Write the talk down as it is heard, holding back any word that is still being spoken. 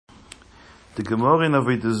The Gemara in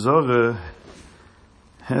Avodah Zarah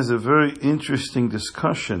has a very interesting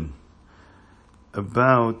discussion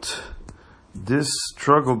about this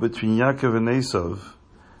struggle between Yaakov and Esav,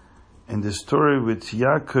 and the story with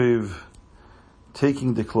Yaakov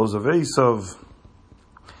taking the clothes of Esav.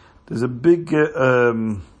 There's a big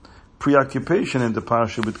preoccupation in the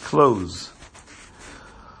parsha with clothes.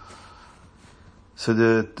 So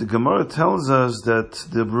the Gemara tells us that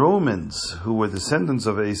the Romans, who were descendants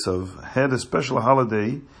of Esav, had a special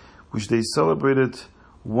holiday which they celebrated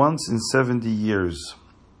once in 70 years.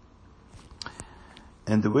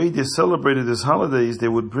 And the way they celebrated this holiday is they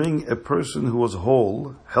would bring a person who was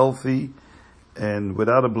whole, healthy, and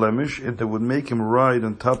without a blemish, and they would make him ride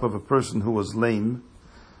on top of a person who was lame.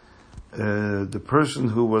 The person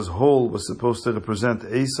who was whole was supposed to represent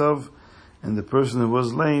Esav, and the person who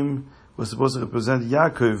was lame was supposed to represent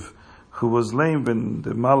Yaakov, who was lame when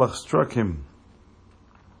the Malach struck him.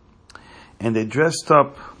 And they dressed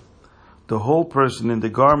up the whole person in the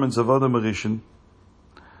garments of Adam Rishon.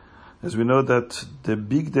 As we know that the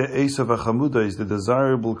Bigdei Esav HaChamuda is the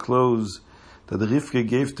desirable clothes that Rivka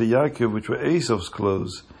gave to Yaakov, which were Esav's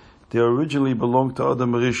clothes. They originally belonged to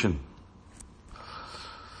Adam Rishon.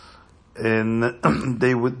 And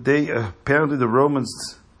apparently the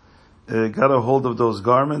Romans got a hold of those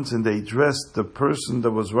garments, and they dressed the person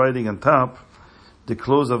that was riding on top the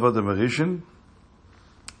clothes of Adam Rishon,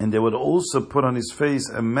 and they would also put on his face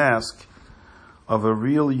a mask of a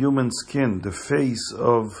real human skin. The face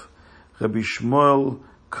of Rabbi Shmuel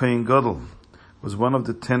Kohen Gadol was one of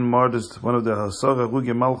the 10 martyrs, one of the Hasara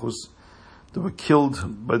Ruge Malchus that were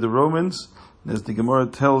killed by the Romans. And as the Gemara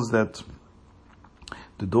tells that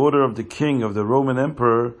the daughter of the king of the Roman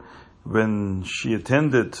emperor, when she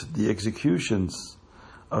attended the executions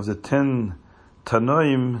of the 10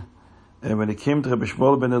 Tanoim, and when it came to Rabbi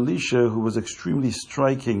Shmuel ben Elisha, who was extremely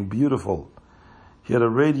striking, beautiful, he had a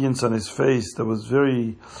radiance on his face that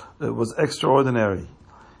was extraordinary.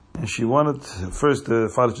 And she wanted, first the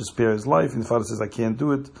father to spare his life, and the father says, I can't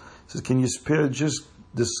do it. He says, can you spare just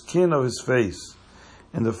the skin of his face?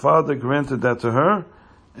 And the father granted that to her,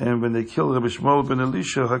 and when they killed Rabbi Shmuel ben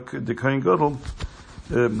Elisha, the Kohen Gadol,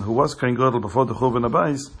 who was Kohen Gadol before the Churban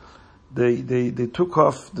Abayis, they took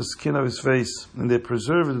off the skin of his face, and they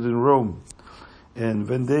preserved it in Rome. And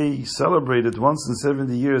when they celebrated once in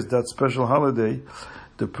 70 years that special holiday,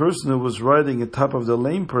 the person who was riding on top of the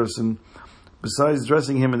lame person, besides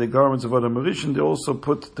dressing him in the garments of Adam Rishon, they also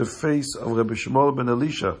put the face of Rabbi Shmuel ben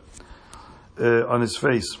Elisha on his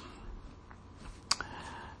face.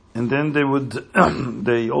 And then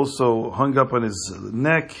they also hung up on his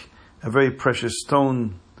neck a very precious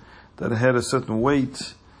stone that had a certain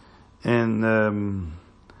weight, and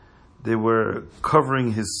they were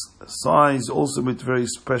covering his sides also with very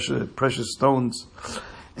precious stones.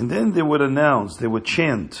 And then they would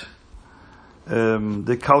chant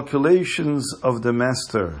the calculations of the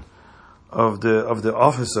master, of the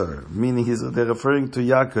officer, meaning they're referring to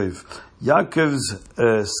Yaakov. Yaakov's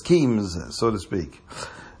schemes, so to speak,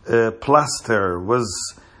 plaster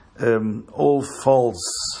was all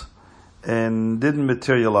false and didn't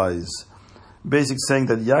materialize. Basically saying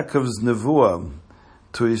that Yaakov's nevuah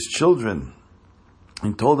to his children,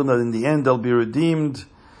 and told them that in the end they'll be redeemed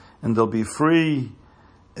and they'll be free,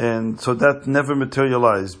 and so that never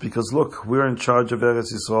materialized, because look, we're in charge of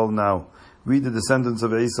Eretz Yisrael now, we the descendants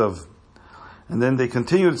of Esav. And then they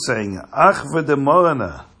continued saying, Ach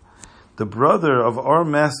v'demorana, the brother of our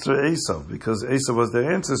master Esav, because Esav was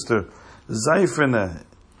their ancestor, Zayfrena,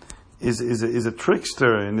 is a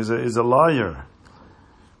trickster and is a liar.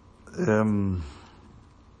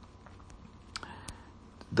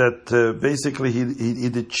 Basically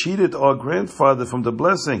he cheated our grandfather from the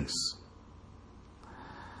blessings.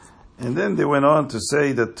 And then they went on to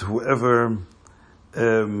say that whoever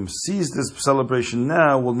sees this celebration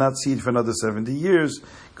now will not see it for another 70 years,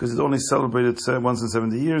 because it's only celebrated once in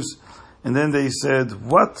 70 years. And then they said,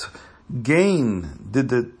 what gain did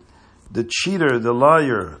the cheater, the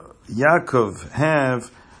liar, Yaakov,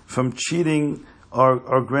 have from cheating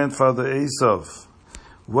our grandfather Esav?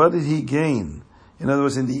 What did he gain? In other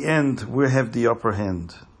words, in the end, we have the upper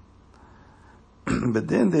hand. But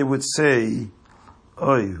then they would say,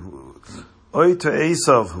 Oy to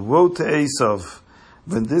Esav, woe to Esav,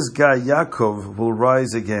 when this guy Yaakov will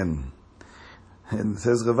rise again. And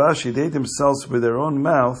says Rav Ashi, they themselves with their own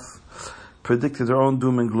mouth predicted their own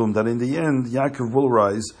doom and gloom, that in the end Yaakov will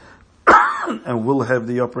rise and will have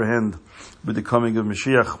the upper hand with the coming of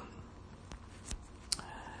Mashiach.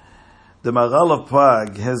 The Maharal of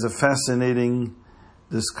Prague has a fascinating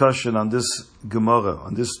discussion on this Gemara,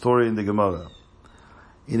 on this story in the Gemara.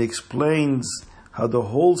 It explains how the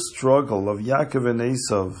whole struggle of Yaakov and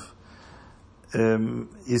Esav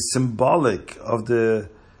is symbolic of the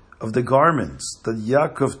garments that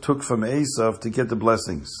Yaakov took from Esav to get the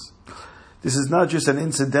blessings. This is not just an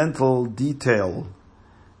incidental detail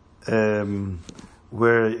where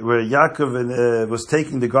Yaakov was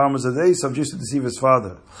taking the garments of Esav just to deceive his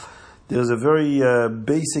father. There's a very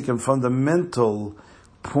basic and fundamental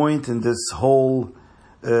point in this whole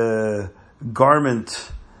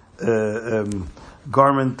garment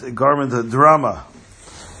drama.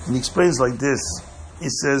 And he explains like this. He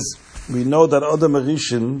says, we know that Adam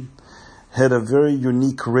HaRishon had a very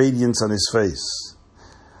unique radiance on his face.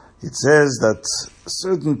 It says that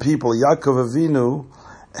certain people, Yaakov Avinu,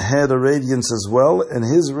 had a radiance as well, and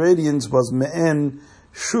his radiance was me'en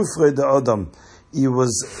shufrei de Adam. He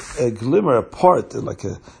was a glimmer, a part, like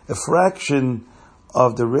a fraction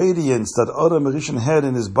of the radiance that Adam HaRishon had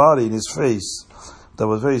in his body, in his face, that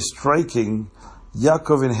was very striking.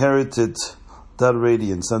 Yaakov inherited that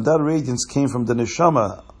radiance, and that radiance came from the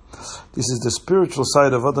neshama. This is the spiritual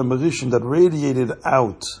side of Adam HaRishon that radiated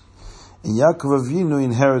out, and Yaakov Avinu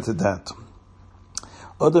inherited that.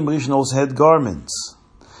 Adam HaRishon also had garments.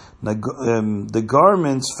 Now, the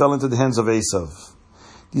garments fell into the hands of Esav.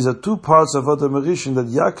 These are two parts of Adam HaRishon that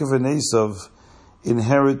Yaakov and Esav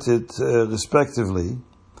inherited respectively.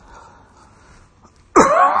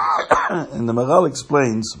 And the Maharal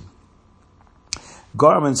explains,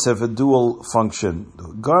 garments have a dual function.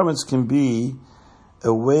 Garments can be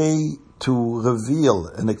a way to reveal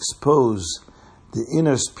and expose the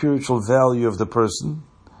inner spiritual value of the person.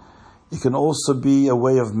 It can also be a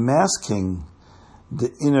way of masking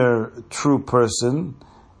the inner true person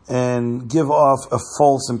and give off a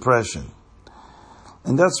false impression.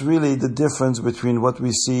 And that's really the difference between what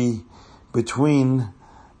we see between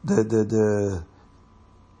the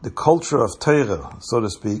culture of Torah, so to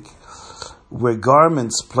speak, where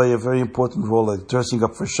garments play a very important role, like dressing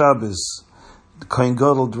up for Shabbos. The Kohen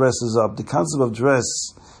Gadol dresses up. The concept of dress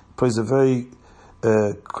plays a very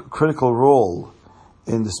critical role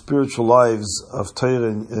in the spiritual lives of Torah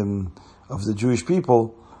and of the Jewish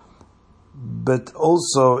people. But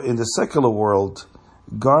also in the secular world,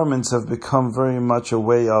 garments have become very much a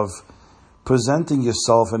way of presenting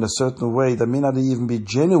yourself in a certain way that may not even be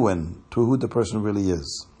genuine to who the person really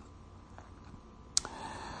is.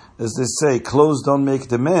 As they say, clothes don't make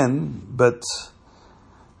the man, but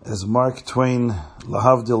as Mark Twain,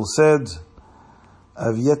 lahavdil, said,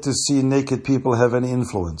 I've yet to see naked people have any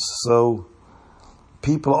influence. So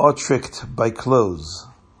people are tricked by clothes.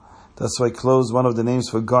 That's why clothes, one of the names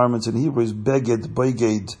for garments in Hebrew is beged,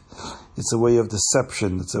 boiged. It's a way of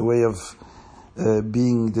deception. It's a way of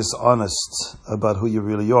being dishonest about who you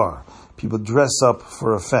really are. People dress up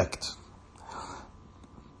for effect.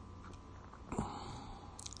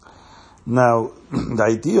 Now, the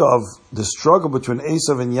idea of the struggle between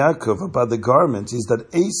Esav and Yaakov about the garments is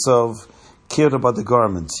that Esav cared about the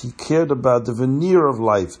garments. He cared about the veneer of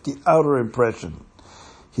life, the outer impression.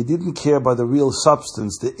 He didn't care about the real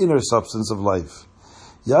substance, the inner substance of life.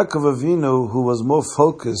 Yaakov Avinu, who was more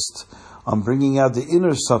focused on bringing out the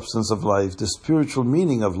inner substance of life, the spiritual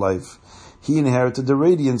meaning of life, he inherited the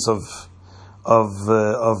radiance of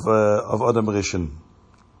Adam HaRishon.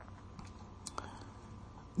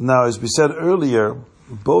 Now, as we said earlier,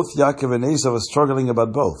 both Yaakov and Esav are struggling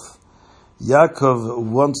about both. Yaakov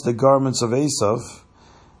wants the garments of Esav,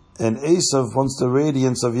 and Esav wants the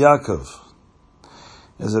radiance of Yaakov.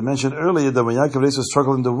 As I mentioned earlier, that when Yaakov and Esav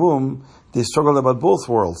struggled in the womb, they struggled about both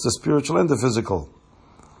worlds, the spiritual and the physical.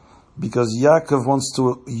 Because Yaakov wants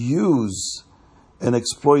to use and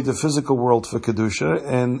exploit the physical world for Kedusha,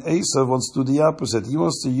 and Esav wants to do the opposite. He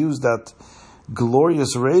wants to use that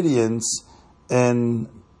glorious radiance and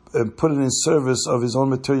put it in service of his own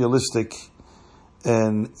materialistic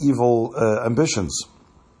and evil ambitions.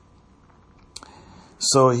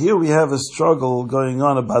 So here we have a struggle going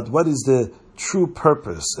on about what is the true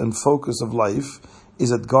purpose and focus of life.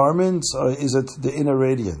 Is it garments or is it the inner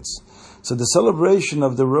radiance? So the celebration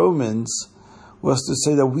of the Romans was to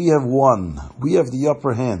say that we have won. We have the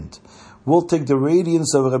upper hand. We'll take the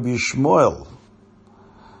radiance of Rabbi Shmuel.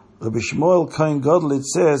 Rabbi Shmuel Kohen Gadol, it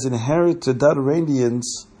says, inherited that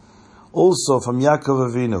radiance also from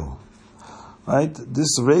Yaakov Avinu. Right?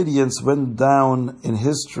 This radiance went down in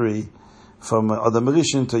history from Adam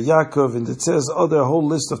HaRishon to Yaakov, and it says, there are a whole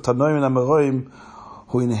list of Tanoim and Amoraim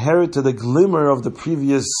who inherited a glimmer of the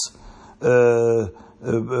previous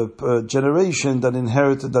generation that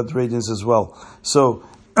inherited that radiance as well. So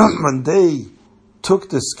when they took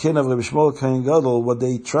the skin of Rabbi Shmuel Kohen Gadol, what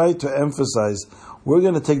they tried to emphasize, we're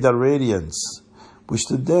going to take that radiance, which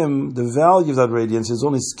to them, the value of that radiance is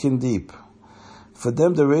only skin deep. For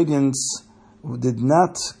them, the radiance did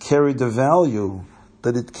not carry the value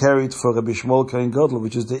that it carried for Rabbi Shmuel Kohen Gadol,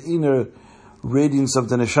 which is the inner radiance of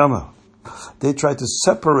the neshama. They tried to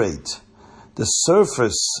separate the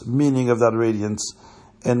surface meaning of that radiance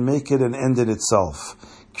and make it an end in itself,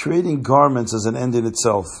 creating garments as an end in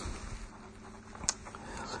itself.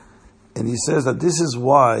 And he says that this is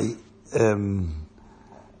why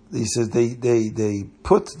he says they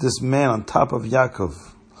put this man on top of Yaakov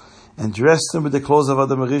and dressed him with the clothes of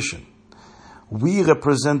Adam Rishon. We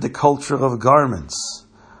represent the culture of garments,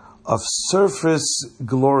 of surface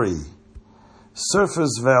glory,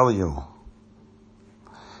 surface value.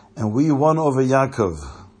 And we won over Yaakov.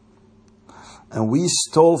 And we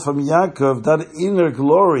stole from Yaakov that inner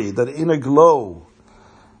glory, that inner glow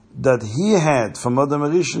that he had from Adam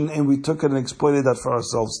Rishon, and we took it and exploited that for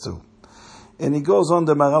ourselves too. And he goes on,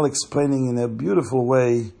 the Maharal, explaining in a beautiful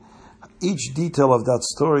way each detail of that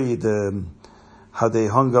story, how they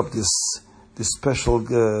hung up this special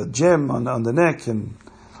gem on the neck,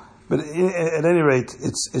 but at any rate,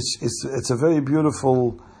 it's a very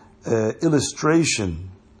beautiful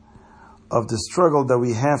illustration of the struggle that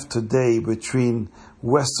we have today between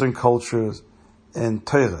Western culture and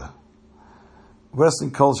Torah.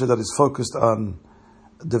 Western culture that is focused on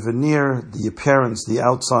the veneer, the appearance, the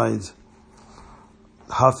outside,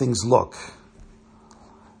 how things look,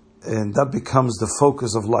 and that becomes the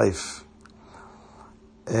focus of life.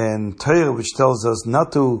 And Torah, which tells us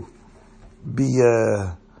not to be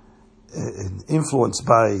influenced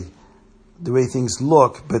by the way things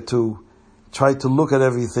look, but to try to look at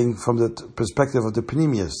everything from the perspective of the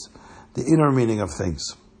pnimius, the inner meaning of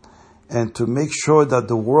things, and to make sure that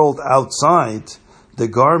the world outside, the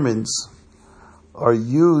garments, are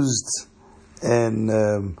used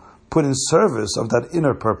and put in service of that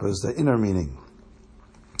inner purpose, the inner meaning.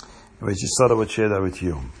 I just thought I would share that with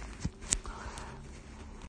you.